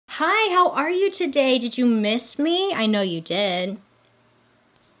Hi, how are you today? Did you miss me? I know you did.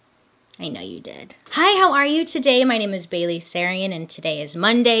 I know you did. Hi, how are you today? My name is Bailey Sarian, and today is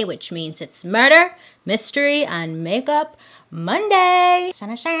Monday, which means it's Murder, Mystery, and Makeup Monday. If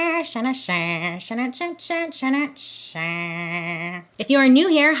you are new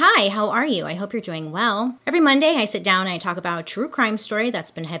here, hi, how are you? I hope you're doing well. Every Monday, I sit down and I talk about a true crime story that's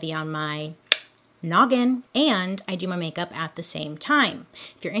been heavy on my noggin, and I do my makeup at the same time.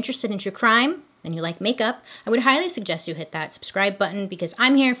 If you're interested in true crime and you like makeup, I would highly suggest you hit that subscribe button because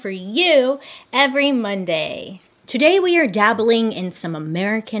I'm here for you every Monday. Today we are dabbling in some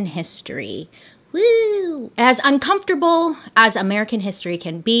American history. Woo! As uncomfortable as American history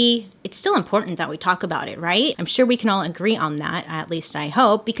can be, it's still important that we talk about it, right? I'm sure we can all agree on that, at least I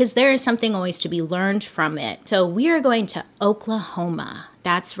hope, because there is something always to be learned from it. So we are going to Oklahoma.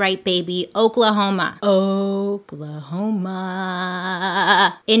 That's right, baby, Oklahoma. Oklahoma.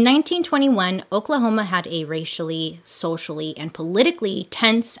 In 1921, Oklahoma had a racially, socially, and politically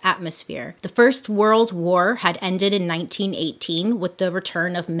tense atmosphere. The First World War had ended in 1918 with the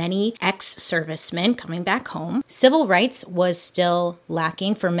return of many ex-servicemen coming back home. Civil rights was still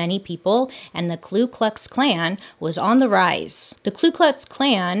lacking for many people, and the Ku Klux Klan was on the rise. The Ku Klux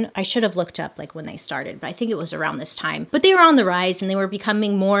Klan, I should have looked up like when they started, but I think it was around this time. But they were on the rise, and they were becoming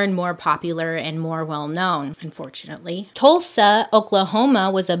more and more popular and more well-known, unfortunately. Tulsa,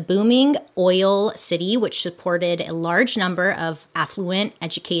 Oklahoma was a booming oil city which supported a large number of affluent,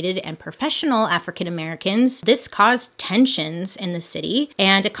 educated, and professional African Americans. This caused tensions in the city,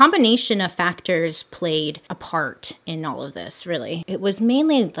 and a combination of factors played a part in all of this, really. It was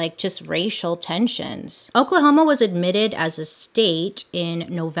mainly like just racial tensions. Oklahoma was admitted as a state in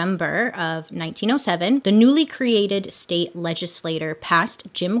November of 1907. The newly created state legislature passed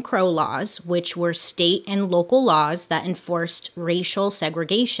Jim Crow laws, which were state and local laws that enforced racial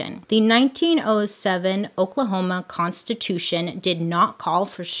segregation. The 1907 Oklahoma Constitution did not call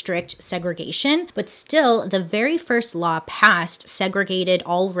for strict segregation, but still, the very first law passed segregated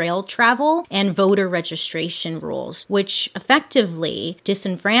all rail travel and voter registration rules, which effectively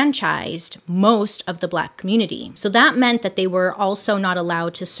disenfranchised most of the Black community. So that meant that they were also not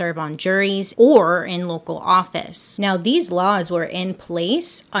allowed to serve on juries or in local office. Now, these laws were in place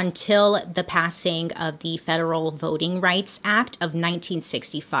until the passing of the Federal Voting Rights Act of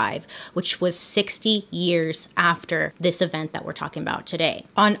 1965, which was 60 years after this event that we're talking about today.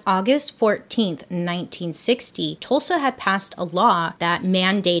 On August 14th, 1960, Tulsa had passed a law that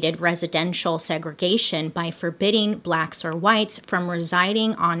mandated residential segregation by forbidding Blacks or whites from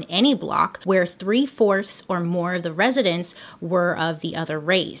residing on any block where 3/4 or more of the residents were of the other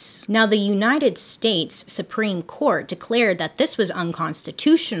race. Now, the United States Supreme Court declared that this was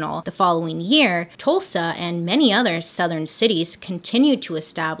unconstitutional. The following year, Tulsa and many other southern cities continued to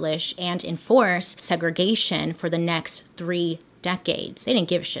establish and enforce segregation for the next 3 decades. They didn't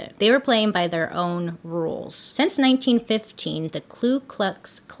give a shit. They were playing by their own rules. Since 1915, the Ku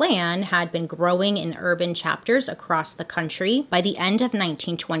Klux Klan had been growing in urban chapters across the country. By the end of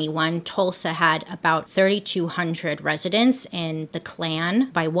 1921, Tulsa had about 3,200 residents in the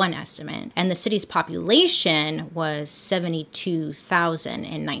Klan by one estimate, and the city's population was 72,000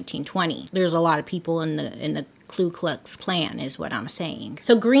 in 1920. There's a lot of people in the Ku Klux Klan is what I'm saying.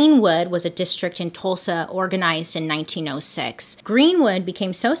 So Greenwood was a district in Tulsa organized in 1906. Greenwood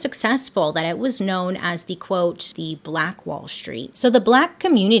became so successful that it was known as the, quote, the Black Wall Street. So the Black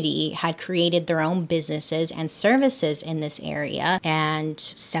community had created their own businesses and services in this area, and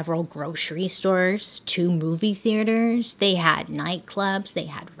several grocery stores, 2 movie theaters, they had nightclubs, they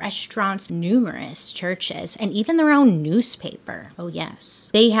had restaurants, numerous churches, and even their own newspaper. Oh yes.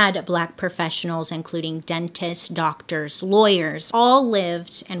 They had Black professionals, including dentists, doctors, lawyers, all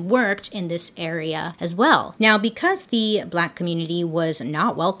lived and worked in this area as well. Now, because the Black community was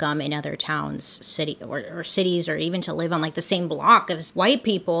not welcome in other towns, or cities, or even to live on like the same block as white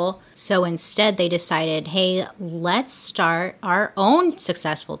people, so instead they decided, hey, let's start our own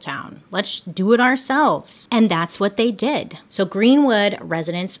successful town. Let's do it ourselves. And that's what they did. So Greenwood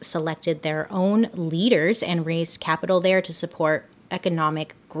residents selected their own leaders and raised capital there to support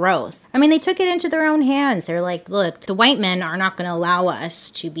economic growth. I mean, they took it into their own hands. They're like, look, the white men are not going to allow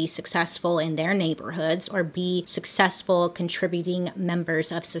us to be successful in their neighborhoods or be successful contributing members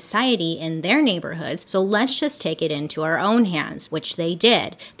of society in their neighborhoods. So let's just take it into our own hands, which they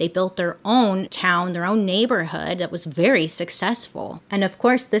did. They built their own town, their own neighborhood that was very successful. And of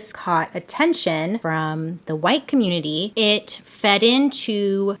course, this caught attention from the white community. It fed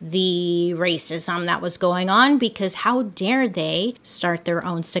into the racism that was going on because how dare they start their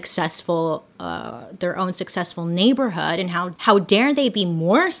own own successful neighborhood, and how dare they be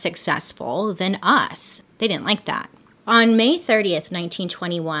more successful than us. They didn't like that. On May 30th,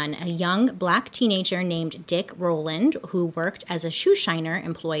 1921, a young black teenager named Dick Rowland, who worked as a shoe shiner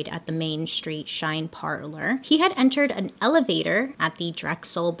employed at the Main Street Shine Parlor, he had entered an elevator at the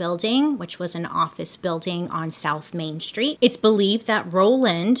Drexel Building, which was an office building on South Main Street. It's believed that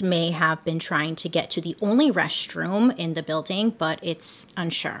Rowland may have been trying to get to the only restroom in the building, but it's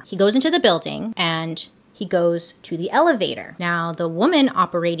unsure. He goes into the building and he goes to the elevator. Now, the woman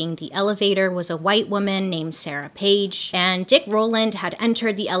operating the elevator was a white woman named Sarah Page, and Dick Rowland had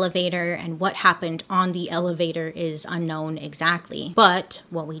entered the elevator, and what happened on the elevator is unknown exactly. But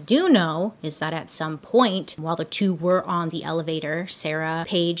what we do know is that at some point, while the two were on the elevator, Sarah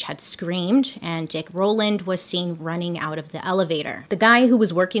Page had screamed, and Dick Rowland was seen running out of the elevator. The guy who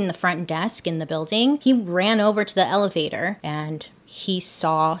was working the front desk in the building, he ran over to the elevator, and he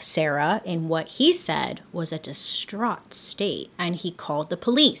saw Sarah in what he said was a distraught state, and he called the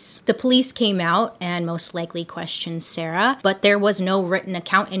police. The police came out and most likely questioned Sarah, but there was no written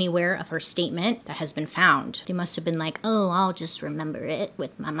account anywhere of her statement that has been found. They must have been like, oh, I'll just remember it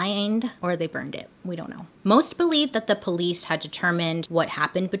with my mind, or they burned it. We don't know. Most believe that the police had determined what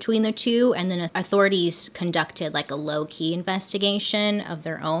happened between the two, and then authorities conducted like a low-key investigation of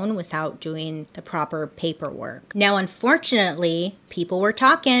their own without doing the proper paperwork. Now, unfortunately, people were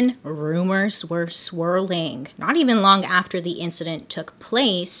talking, rumors were swirling. Not even long after the incident took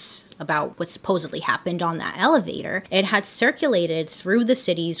place about what supposedly happened on that elevator, it had circulated through the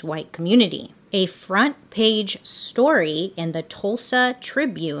city's white community. A front page story in the Tulsa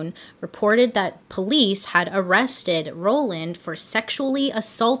Tribune reported that police had arrested Rowland for sexually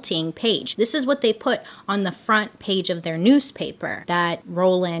assaulting Page. This is what they put on the front page of their newspaper, that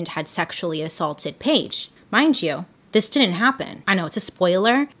Rowland had sexually assaulted Page. Mind you, this didn't happen. I know it's a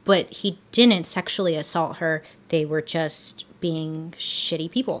spoiler, but he didn't sexually assault her. They were just being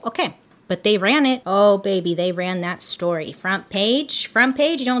shitty people. Okay. But they ran it. Oh, baby, they ran that story. Front page?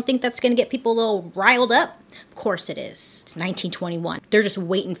 You don't think that's going to get people a little riled up? Of course it is. It's 1921. They're just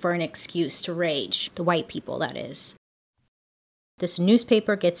waiting for an excuse to rage. The white people, that is. This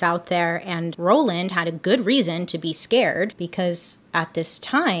newspaper gets out there, and Rowland had a good reason to be scared because at this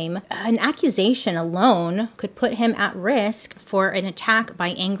time, an accusation alone could put him at risk for an attack by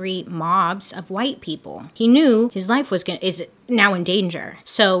angry mobs of white people. He knew his life is now in danger.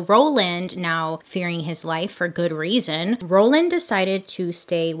 So Rowland, now fearing his life for good reason, Rowland decided to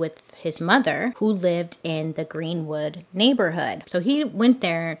stay with his mother, who lived in the Greenwood neighborhood. So he went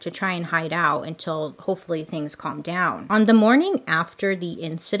there to try and hide out until hopefully things calmed down. On the morning after the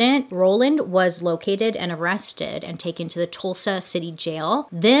incident, Rowland was located and arrested and taken to the Tulsa City Jail,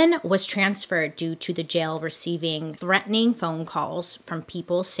 then was transferred due to the jail receiving threatening phone calls from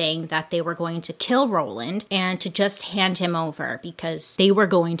people saying that they were going to kill Rowland and to just hand him over because they were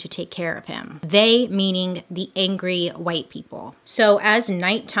going to take care of him. They meaning the angry white people. So as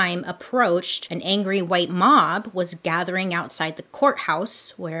nighttime approached, an angry white mob was gathering outside the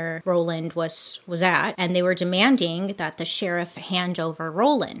courthouse where Rowland was at, and they were demanding that the sheriff hand over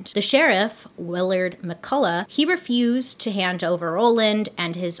Rowland. The sheriff, Willard McCullough, he refused to hand over Rowland,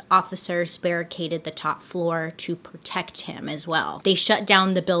 and his officers barricaded the top floor to protect him as well. They shut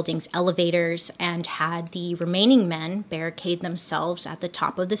down the building's elevators and had the remaining men barricade themselves at the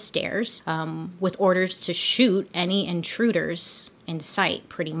top of the stairs with orders to shoot any intruders in sight,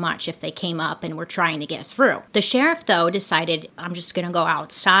 pretty much, if they came up and were trying to get through. The sheriff, though, decided, I'm just gonna go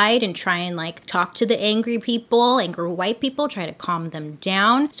outside and try and talk to the angry white people, try to calm them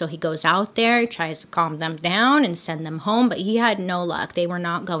down. So he goes out there, tries to calm them down and send them home, but he had no luck. They were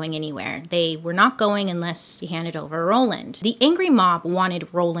not going anywhere. They were not going unless he handed over Rowland. The angry mob wanted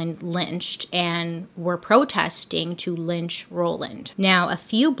Rowland lynched and were protesting to lynch Rowland. Now, a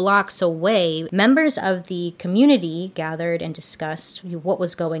few blocks away, members of the community gathered and discussed what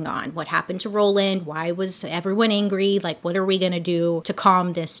was going on, what happened to Rowland, why was everyone angry, what are we going to do to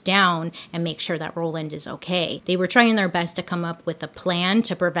calm this down and make sure that Rowland is okay. They were trying their best to come up with a plan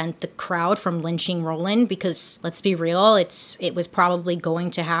to prevent the crowd from lynching Rowland because, let's be real, it was probably going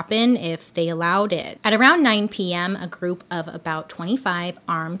to happen if they allowed it. At around 9 p.m., a group of about 25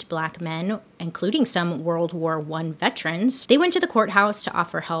 armed black men, including some World War I veterans, they went to the courthouse to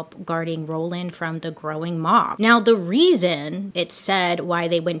offer help guarding Rowland from the growing mob. Now, the reason it said why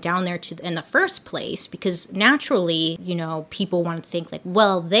they went down there in the first place, because naturally, people want to think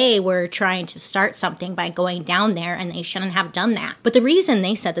they were trying to start something by going down there and they shouldn't have done that. But the reason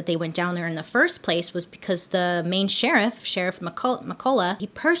they said that they went down there in the first place was because the main Sheriff McCullough, he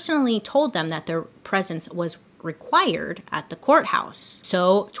personally told them that their presence was required at the courthouse.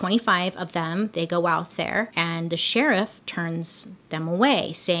 So 25 of them, they go out there and the sheriff turns them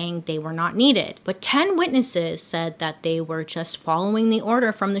away, saying they were not needed. But 10 witnesses said that they were just following the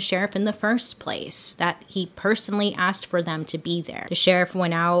order from the sheriff in the first place, that he personally asked for them to be there. The sheriff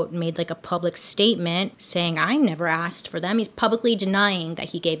went out and made like a public statement saying, I never asked for them. He's publicly denying that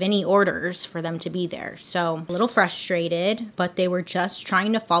he gave any orders for them to be there. So a little frustrated, but they were just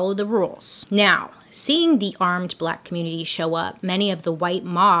trying to follow the rules. Now, seeing the armed Black community show up, many of the white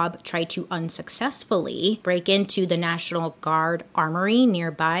mob tried to unsuccessfully break into the National Guard armory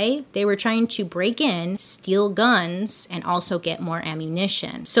nearby. They were trying to break in, steal guns, and also get more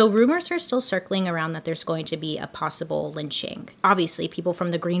ammunition. So rumors are still circling around that there's going to be a possible lynching. Obviously, people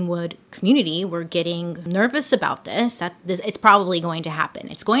from the Greenwood community were getting nervous about this, it's probably going to happen.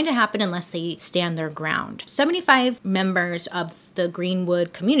 It's going to happen unless they stand their ground. 75 members of the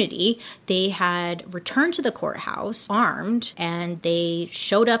Greenwood community, they had returned to the courthouse armed, and they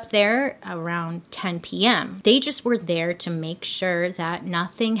showed up there around 10 p.m. They just were there to make sure that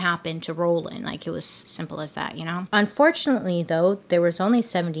nothing happened to Roland. Like, it was simple as that, you know? Unfortunately, though, there was only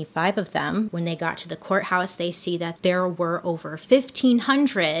 75 of them. When they got to the courthouse, they see that there were over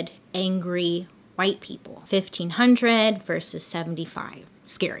 1,500 angry white people. 1,500 versus 75.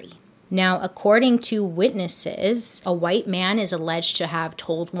 Scary. Now, according to witnesses, a white man is alleged to have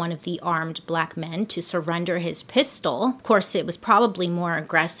told one of the armed Black men to surrender his pistol. Of course, it was probably more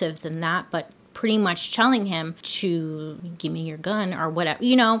aggressive than that, but pretty much telling him to give me your gun or whatever,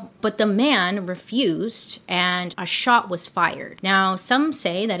 you know. But the man refused and a shot was fired. Now, some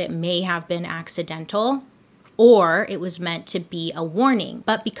say that it may have been accidental or it was meant to be a warning.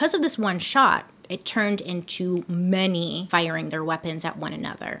 But because of this one shot, it turned into many firing their weapons at one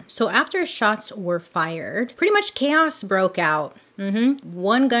another. So after shots were fired, pretty much chaos broke out.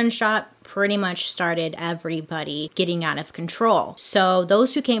 One gunshot pretty much started everybody getting out of control. So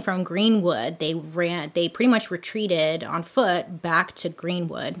those who came from Greenwood, they pretty much retreated on foot back to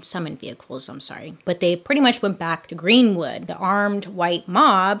Greenwood. Some in vehicles, I'm sorry. But they pretty much went back to Greenwood. The armed white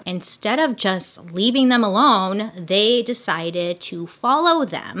mob, instead of just leaving them alone, they decided to follow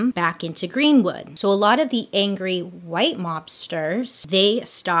them back into Greenwood. So a lot of the angry white mobsters, they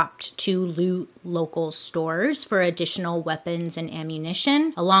stopped to loot local stores for additional weapons and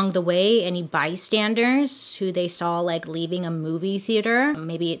ammunition. Along the way, any bystanders who they saw like leaving a movie theater,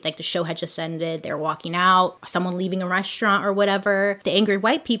 maybe like the show had just ended, they're walking out, someone leaving a restaurant or whatever, the angry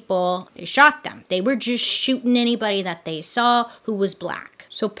white people, they shot them. They were just shooting anybody that they saw who was Black.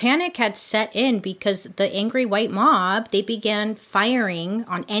 So panic had set in because the angry white mob, they began firing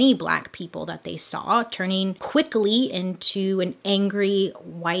on any Black people that they saw, turning quickly into an angry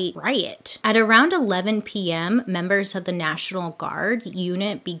white riot. At around 11 p.m., members of the National Guard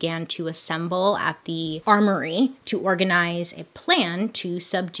unit began to assemble at the armory to organize a plan to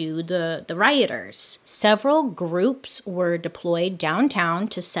subdue the rioters. Several groups were deployed downtown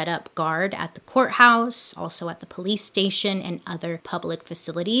to set up guard at the courthouse, also at the police station and other public facilities.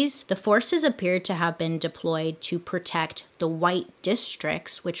 The forces appeared to have been deployed to protect the white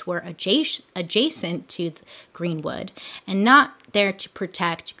districts, which were adjacent to Greenwood, and not there to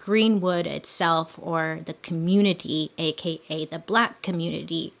protect Greenwood itself or the community, aka the Black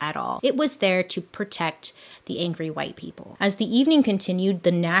community, at all. It was there to protect the angry white people. As the evening continued,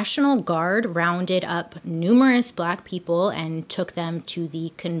 the National Guard rounded up numerous Black people and took them to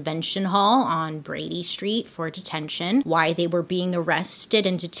the convention hall on Brady Street for detention. Why they were being arrested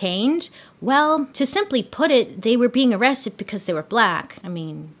and detained? Well, to simply put it, they were being arrested because they were Black. I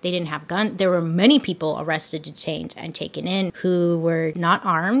mean, they didn't have guns. There were many people arrested, detained, and taken in who were not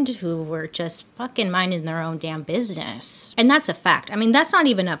armed, who were just fucking minding their own damn business. And that's a fact. I mean, that's not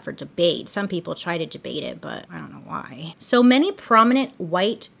even up for debate. Some people try to debate it, but I don't know why. So many prominent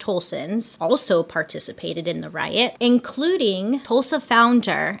white Tulsans also participated in the riot, including Tulsa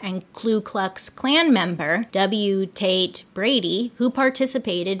founder and Ku Klux Klan member W. Tate Brady, who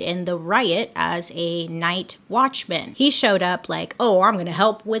participated in the riot as a night watchman. He showed up like, oh, I'm gonna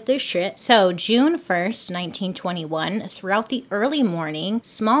help with this shit. So June 1st, 1921, throughout the early morning,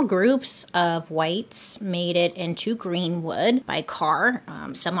 small groups of whites made it into Greenwood by car,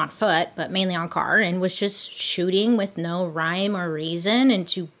 some on foot, but mainly on car, and was just shooting with no rhyme or reason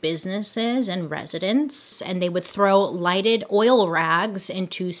into businesses and residents. And they would throw lighted oil rags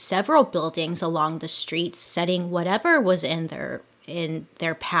into several buildings along the streets, setting whatever was in their in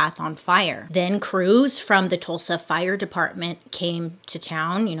their path on fire. Then crews from the Tulsa Fire Department came to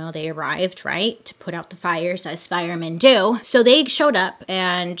town. You know, they arrived, right, to put out the fires as firemen do. So they showed up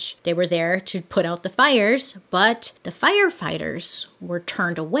and they were there to put out the fires, but the firefighters were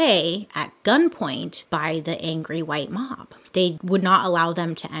turned away at gunpoint by the angry white mob. They would not allow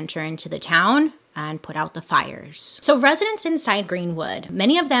them to enter into the town and put out the fires. So residents inside Greenwood,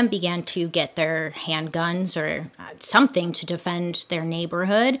 many of them began to get their handguns or something to defend their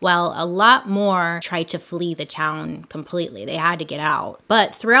neighborhood, while a lot more tried to flee the town completely. They had to get out.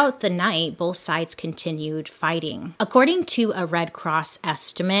 But throughout the night, both sides continued fighting. According to a Red Cross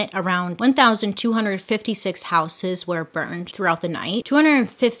estimate, around 1,256 houses were burned throughout the night.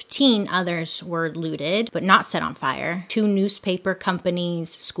 215 others were looted, but not set on fire. 2 newspaper companies,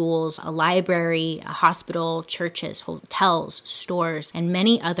 schools, a library, a hospital, churches, hotels, stores, and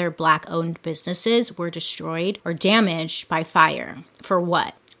many other Black-owned businesses were destroyed or damaged by fire. For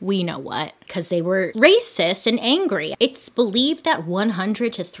what? We know what, because they were racist and angry. It's believed that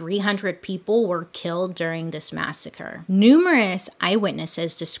 100 to 300 people were killed during this massacre. Numerous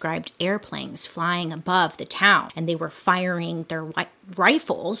eyewitnesses described airplanes flying above the town, and they were firing their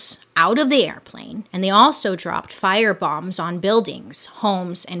rifles out of the airplane. And they also dropped fire bombs on buildings,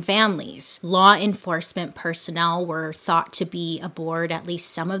 homes, and families. Law enforcement personnel were thought to be aboard at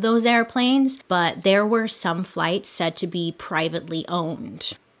least some of those airplanes, but there were some flights said to be privately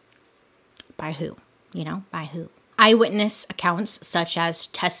owned. By who? By who? Eyewitness accounts such as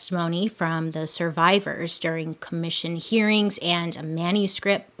testimony from the survivors during commission hearings and a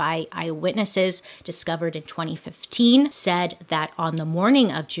manuscript by eyewitnesses discovered in 2015 said that on the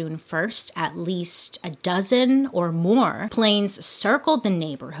morning of June 1st, at least a dozen or more planes circled the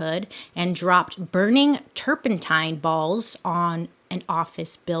neighborhood and dropped burning turpentine balls on an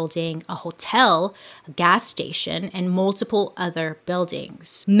office building, a hotel, a gas station, and multiple other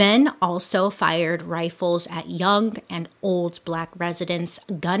buildings. Men also fired rifles at young and old Black residents,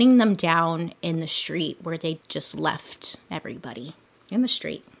 gunning them down in the street where they just left everybody in the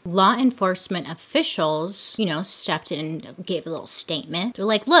street. Law enforcement officials, stepped in and gave a little statement. They're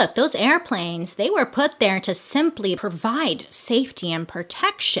like, look, those airplanes, they were put there to simply provide safety and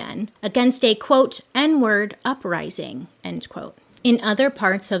protection against a, quote, N-word uprising, end quote. In other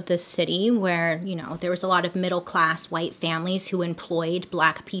parts of the city where, there was a lot of middle-class white families who employed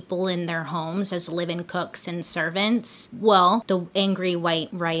Black people in their homes as live-in cooks and servants, well, the angry white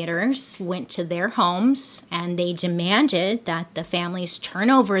rioters went to their homes and they demanded that the families turn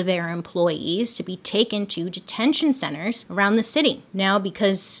over their employees to be taken to detention centers around the city. Now,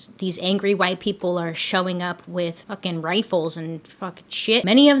 because these angry white people are showing up with fucking rifles and fucking shit,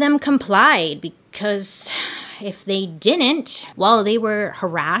 many of them complied because if they didn't, well, they were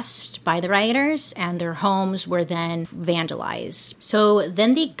harassed by the rioters and their homes were then vandalized. So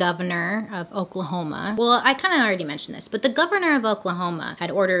then the governor of Oklahoma, well, I kind of already mentioned this, but the governor of Oklahoma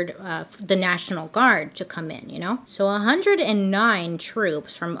had ordered the National Guard to come in, So 109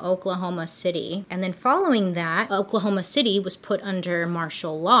 troops from Oklahoma City. And then following that, Oklahoma City was put under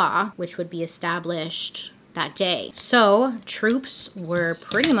martial law, which would be established that day. So troops were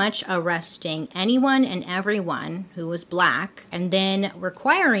pretty much arresting anyone and everyone who was Black and then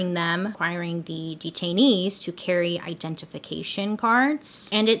requiring the detainees to carry identification cards.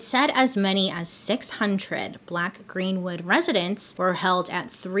 And it said as many as 600 Black Greenwood residents were held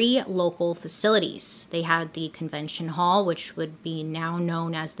at 3 local facilities. They had the Convention Hall, which would be now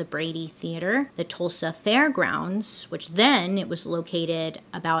known as the Brady Theater, the Tulsa Fairgrounds, which then it was located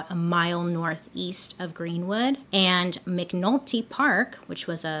about a mile northeast of Greenwood, and McNulty Park, which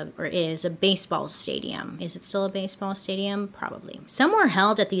was is a baseball stadium. Is it still a baseball stadium? Probably. Some were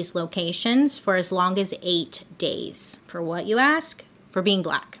held at these locations for as long as 8 days. For what, you ask? For being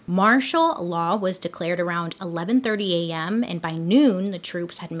Black. Martial law was declared around 11:30 a.m. and by noon, the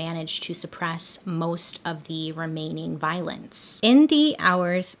troops had managed to suppress most of the remaining violence. In the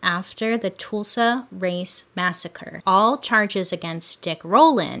hours after the Tulsa Race Massacre, all charges against Dick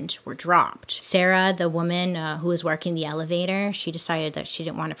Rowland were dropped. Sarah, the woman who was working the elevator, she decided that she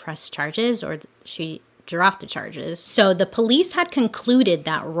didn't want to press charges, or she dropped the charges. So the police had concluded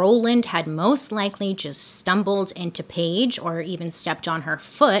that Rowland had most likely just stumbled into Paige or even stepped on her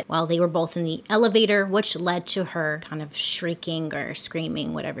foot while they were both in the elevator, which led to her kind of shrieking or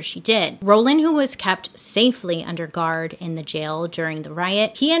screaming, whatever she did. Rowland, who was kept safely under guard in the jail during the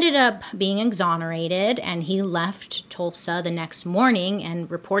riot, he ended up being exonerated and he left Tulsa the next morning and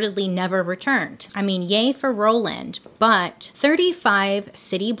reportedly never returned. I mean, yay for Rowland, but 35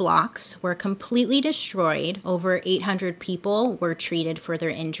 city blocks were completely destroyed destroyed. Over 800 people were treated for their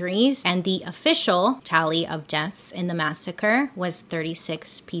injuries, and the official tally of deaths in the massacre was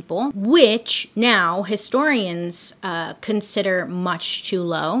 36 people, which now historians consider much too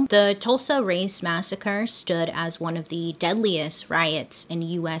low. The Tulsa Race Massacre stood as one of the deadliest riots in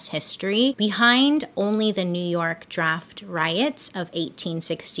U.S. history, behind only the New York draft riots of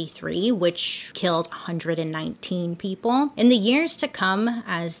 1863, which killed 119 people. In the years to come,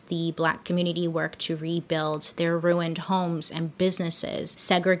 as the Black community worked to rebuild their ruined homes and businesses,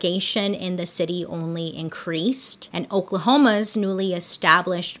 segregation in the city only increased, and Oklahoma's newly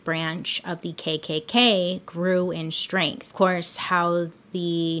established branch of the KKK grew in strength. Of course, how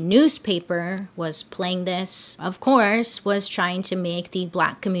the newspaper was playing this, of course, was trying to make the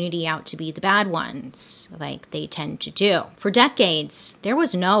Black community out to be the bad ones, like they tend to do. For decades, there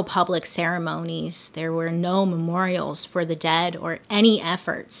was no public ceremonies, there were no memorials for the dead or any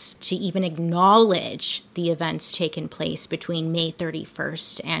efforts to even acknowledge the events taking place between May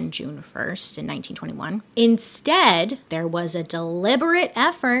 31st and June 1st in 1921. Instead, there was a deliberate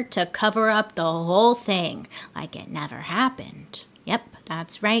effort to cover up the whole thing like it never happened. Yep,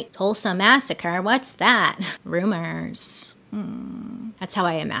 that's right. Tulsa Massacre. What's that? Rumors. That's how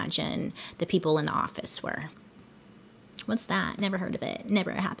I imagine the people in the office were. What's that? Never heard of it.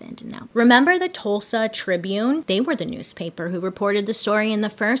 Never happened. No. Remember the Tulsa Tribune? They were the newspaper who reported the story in the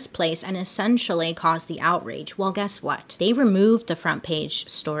first place and essentially caused the outrage. Well, guess what? They removed the front page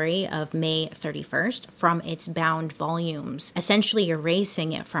story of May 31st from its bound volumes, essentially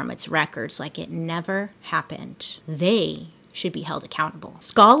erasing it from its records like it never happened. They should be held accountable.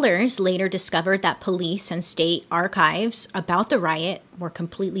 Scholars later discovered that police and state archives about the riot were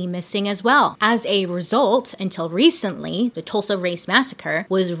completely missing as well. As a result, until recently, the Tulsa Race Massacre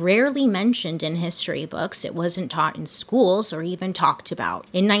was rarely mentioned in history books. It wasn't taught in schools or even talked about.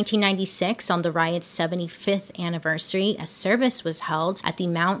 In 1996, on the riot's 75th anniversary, a service was held at the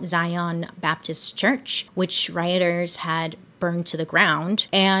Mount Zion Baptist Church, which rioters had burned to the ground,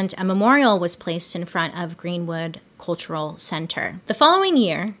 and a memorial was placed in front of Greenwood Cultural Center. The following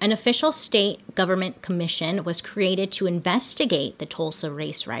year, an official state government commission was created to investigate the Tulsa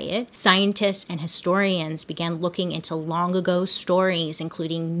race riot. Scientists and historians began looking into long ago stories,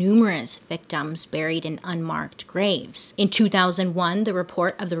 including numerous victims buried in unmarked graves. In 2001, the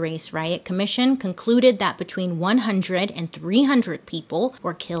report of the Race Riot Commission concluded that between 100 and 300 people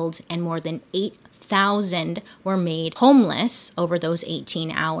were killed and more than 8,000 were made homeless over those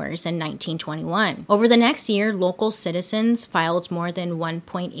 18 hours in 1921. Over the next year, local citizens filed more than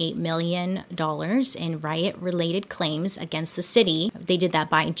 $1.8 million in riot-related claims against the city. They did that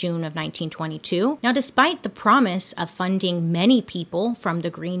by June of 1922. Now, despite the promise of funding, many people from the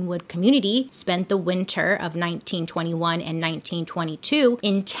Greenwood community spent the winter of 1921 and 1922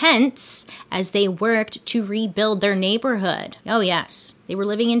 in tents as they worked to rebuild their neighborhood. Oh yes, they were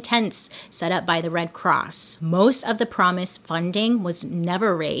living in tents set up by the Red Cross. Most of the promised funding was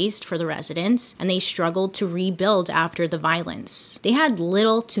never raised for the residents, and they struggled to rebuild after the violence. They had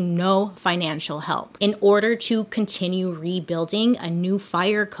little to no financial help. In order to continue rebuilding, a new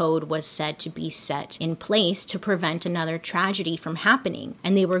fire code was said to be set in place to prevent another tragedy from happening.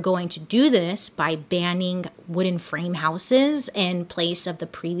 And they were going to do this by banning wooden frame houses in place of the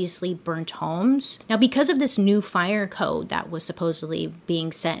previously burnt homes. Now, because of this new fire code that was supposedly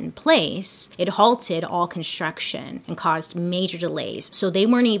being set in place, it halted all construction and caused major delays. So they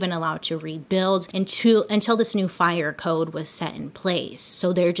weren't even allowed to rebuild until this new fire code was set in place.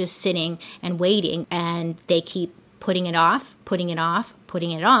 So they're just sitting and waiting, and they keep putting it off,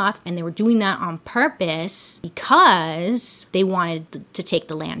 and they were doing that on purpose because they wanted to take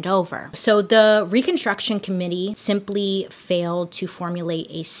the land over. So the Reconstruction Committee simply failed to formulate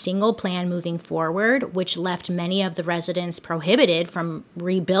a single plan moving forward, which left many of the residents prohibited from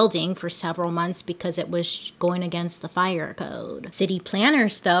rebuilding for several months because it was going against the fire code. City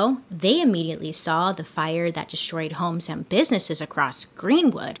planners, though, they immediately saw the fire that destroyed homes and businesses across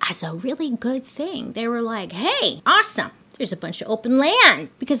Greenwood as a really good thing. They were like, hey, awesome. There's a bunch of open land,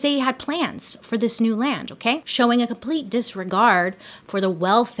 because they had plans for this new land, okay? Showing a complete disregard for the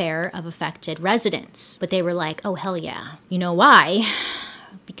welfare of affected residents. But they were like, oh, hell yeah. You know why?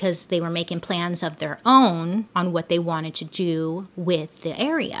 Because they were making plans of their own on what they wanted to do with the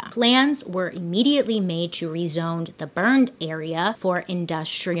area. Plans were immediately made to rezone the burned area for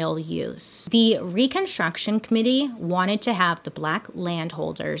industrial use. The Reconstruction Committee wanted to have the Black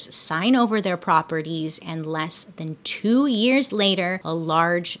landholders sign over their properties, and less than 2 years later, a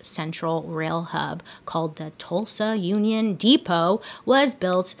large central rail hub called the Tulsa Union Depot was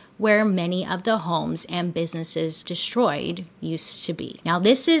built where many of the homes and businesses destroyed used to be. Now,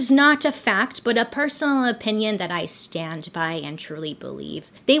 this is not a fact, but a personal opinion that I stand by and truly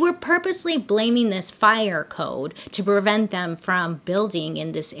believe. They were purposely blaming this fire code to prevent them from building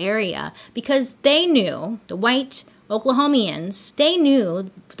in this area because they knew, the white Oklahomians, they knew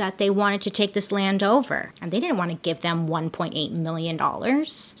that they wanted to take this land over, and they didn't want to give them $1.8 million.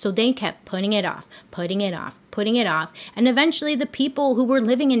 So they kept putting it off, and eventually the people who were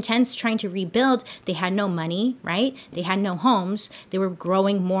living in tents trying to rebuild, they had no money, right? They had no homes. They were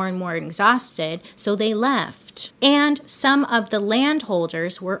growing more and more exhausted, so they left. And some of the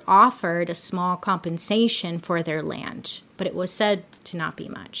landholders were offered a small compensation for their land, but it was said to not be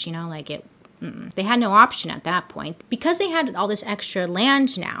much, they had no option at that point. Because they had all this extra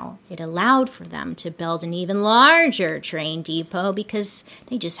land now, it allowed for them to build an even larger train depot because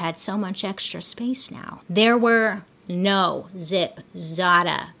they just had so much extra space now. There were no zip,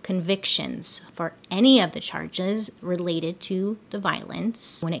 zada convictions for any of the charges related to the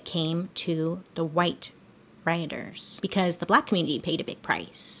violence when it came to the white rioters because the black community paid a big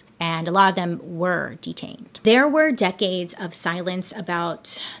price. And a lot of them were detained. There were decades of silence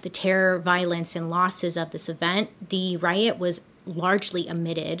about the terror, violence, and losses of this event. The riot was largely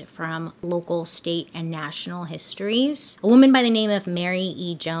omitted from local, state, and national histories. A woman by the name of Mary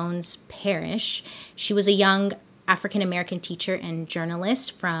E. Jones Parrish, she was a young African-American teacher and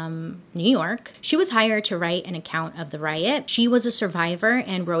journalist from New York. She was hired to write an account of the riot. She was a survivor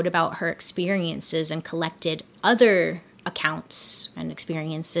and wrote about her experiences and collected other accounts and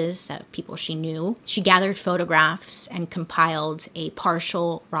experiences that people she knew. She gathered photographs and compiled a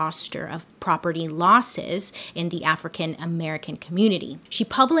partial roster of property losses in the African American community. She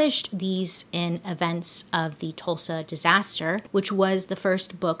published these in Events of the Tulsa Disaster, which was the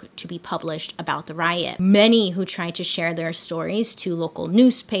first book to be published about the riot. Many who tried to share their stories to local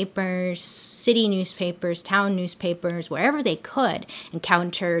newspapers, city newspapers, town newspapers, wherever they could,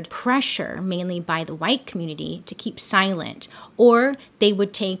 encountered pressure, mainly by the white community, to keep silent, or they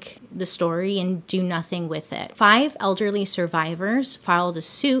would take the story and do nothing with it. 5 elderly survivors filed a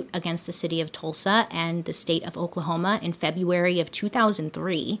suit against the city of Tulsa and the state of Oklahoma in February of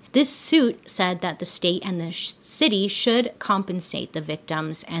 2003. This suit said that the state and the city should compensate the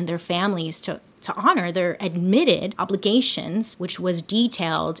victims and their families to honor their admitted obligations, which was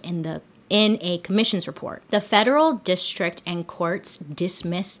detailed in a commission's report. The federal district and courts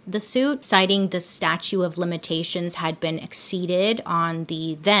dismissed the suit, citing the statute of limitations had been exceeded on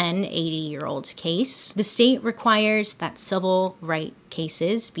the then 80-year-old case. The state requires that civil right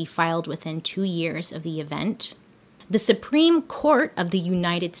cases be filed within 2 years of the event. The Supreme Court of the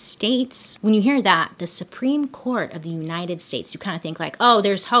United States, when you hear that, the Supreme Court of the United States, you kind of think like, oh,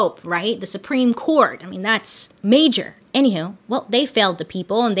 there's hope, right? The Supreme Court, that's major. Anywho, well, they failed the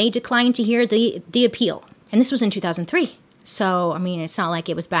people and they declined to hear the appeal. And this was in 2003. So, it's not like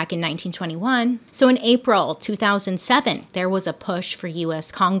it was back in 1921. So in April 2007, there was a push for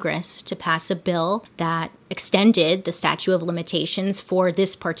U.S. Congress to pass a bill that extended the statute of limitations for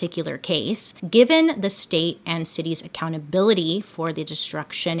this particular case, given the state and city's accountability for the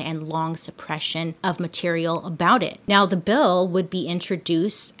destruction and long suppression of material about it. Now, the bill would be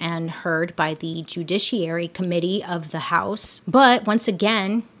introduced and heard by the Judiciary Committee of the House, but once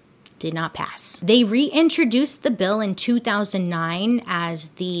again, did not pass. They reintroduced the bill in 2009 as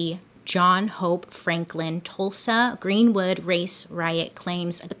the John Hope Franklin Tulsa Greenwood Race Riot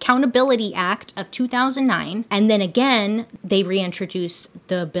Claims Accountability Act of 2009. And then again, they reintroduced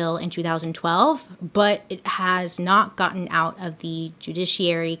the bill in 2012, but it has not gotten out of the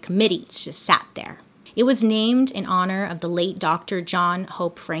Judiciary Committee. It's just sat there. It was named in honor of the late Dr. John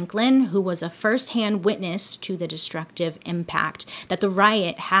Hope Franklin, who was a first-hand witness to the destructive impact that the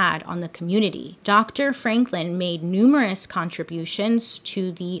riot had on the community. Dr. Franklin made numerous contributions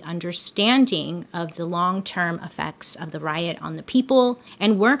to the understanding of the long-term effects of the riot on the people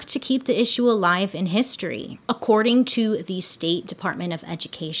and worked to keep the issue alive in history. According to the State Department of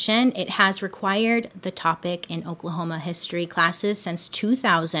Education, it has required the topic in Oklahoma history classes since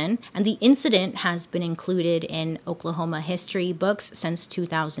 2000, and the incident has been included in Oklahoma history books since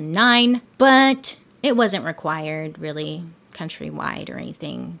 2009, but it wasn't required really countrywide or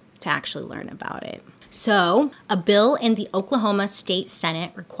anything to actually learn about it. So, a bill in the Oklahoma State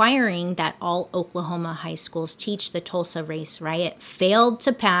Senate requiring that all Oklahoma high schools teach the Tulsa race riot failed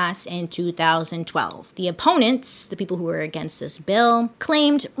to pass in 2012. The opponents, the people who were against this bill,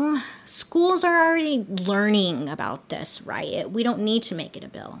 claimed schools are already learning about this riot. We don't need to make it a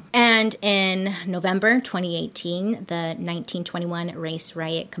bill. And And in November 2018, the 1921 Race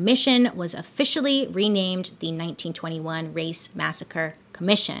Riot Commission was officially renamed the 1921 Race Massacre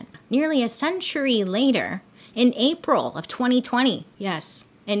Commission. Nearly a century later, in April of 2020, yes,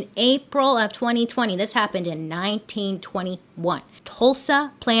 in April of 2020, this happened in 1921.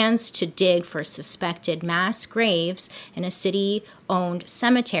 Tulsa plans to dig for suspected mass graves in a city-owned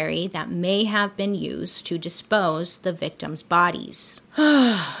cemetery that may have been used to dispose the victims' bodies.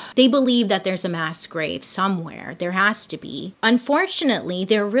 They believe that there's a mass grave somewhere. There has to be. Unfortunately,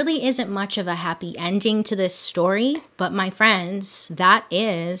 there really isn't much of a happy ending to this story. But my friends, that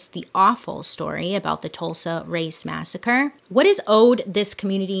is the awful story about the Tulsa Race Massacre. What is owed this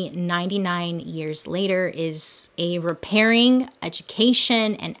community 99 years later is a repairing,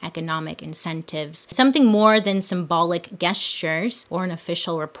 education, and economic incentives. Something more than symbolic gestures or an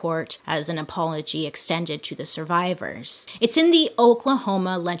official report as an apology extended to the survivors. It's in the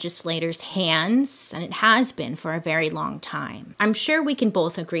Oklahoma legislators' hands, and it has been for a very long time. I'm sure we can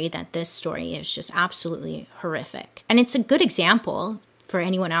both agree that this story is just absolutely horrific. And it's a good example for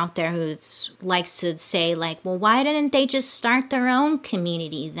anyone out there who likes to say, like, well, why didn't they just start their own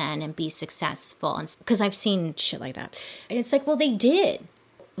community then and be successful? Because I've seen shit like that. And it's like, well, they did.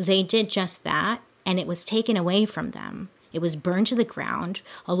 They did just that, and it was taken away from them. It was burned to the ground,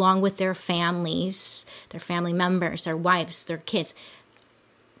 along with their families, their family members, their wives, their kids.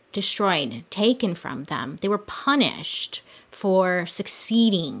 Destroyed, taken from them. They were punished for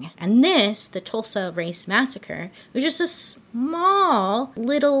succeeding. And this, the Tulsa Race Massacre, was just a small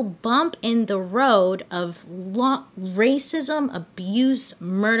little bump in the road of racism, abuse,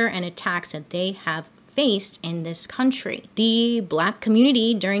 murder, and attacks that they have faced in this country. The Black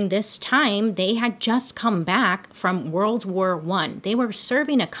community during this time, they had just come back from World War I. They were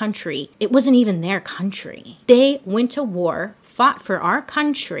serving a country. It wasn't even their country. They went to war, fought for our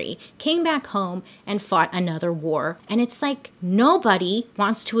country, came back home, and fought another war. And it's like nobody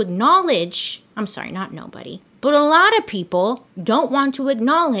wants to acknowledge, I'm sorry, not nobody, but a lot of people don't want to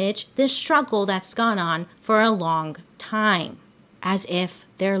acknowledge this struggle that's gone on for a long time, as if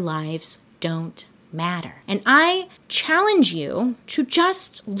their lives don't matter. And I challenge you to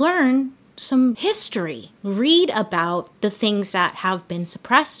just learn some history. Read about the things that have been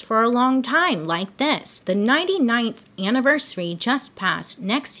suppressed for a long time, like this. The 99th anniversary just passed.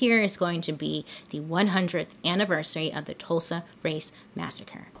 Next year is going to be the 100th anniversary of the Tulsa Race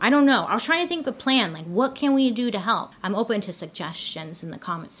Massacre. I don't know. I was trying to think of a plan. Like, what can we do to help? I'm open to suggestions in the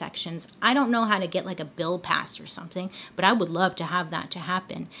comment sections. I don't know how to get like a bill passed or something, but I would love to have that to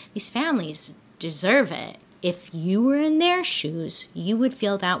happen. These families deserve it. If you were in their shoes, you would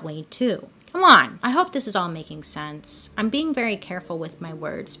feel that way too. Come on. I hope this is all making sense. I'm being very careful with my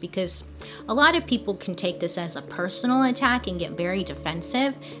words because a lot of people can take this as a personal attack and get very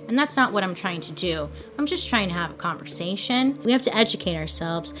defensive, and that's not what I'm trying to do. I'm just trying to have a conversation. We have to educate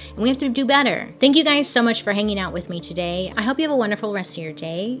ourselves, and we have to do better. Thank you guys so much for hanging out with me today. I hope you have a wonderful rest of your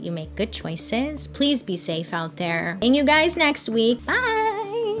day. You make good choices. Please be safe out there. Seeing you guys next week. Bye!